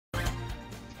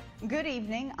Good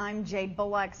evening, I'm Jade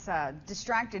Balexa.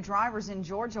 Distracted drivers in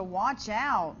Georgia, watch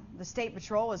out. The State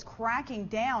Patrol is cracking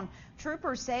down.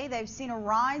 Troopers say they've seen a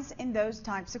rise in those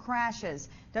types of crashes.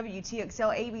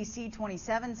 WTXL ABC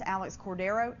 27's Alex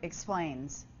Cordero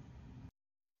explains.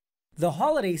 The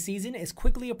holiday season is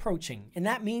quickly approaching, and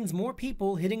that means more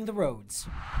people hitting the roads.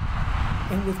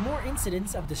 And with more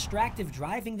incidents of distracted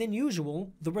driving than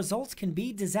usual, the results can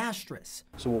be disastrous.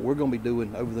 So what we're going to be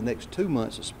doing over the next 2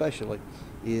 months especially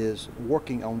is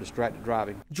working on distracted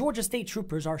driving. Georgia State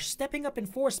Troopers are stepping up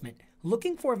enforcement,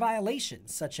 looking for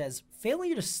violations such as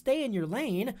failure to stay in your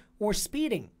lane or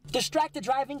speeding. Distracted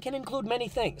driving can include many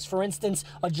things. For instance,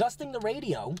 adjusting the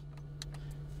radio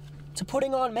to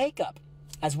putting on makeup,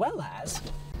 as well as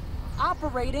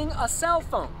operating a cell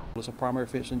phone. It's a primary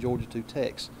offense in Georgia to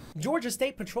text. Georgia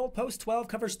State Patrol Post 12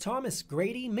 covers Thomas,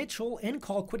 Grady, Mitchell, and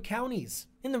Colquitt counties.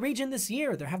 In the region this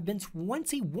year, there have been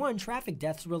 21 traffic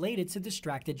deaths related to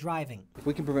distracted driving. If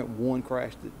we can prevent one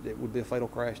crash that would be a fatal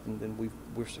crash, then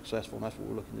we're successful, and that's what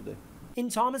we're looking to do. In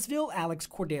Thomasville, Alex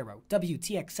Cordero,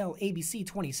 WTXL ABC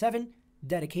 27,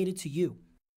 dedicated to you.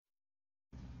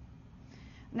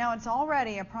 Now, it's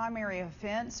already a primary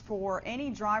offense for any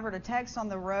driver to text on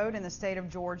the road in the state of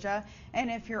Georgia. And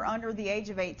if you're under the age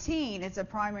of 18, it's a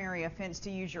primary offense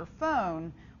to use your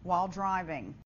phone while driving.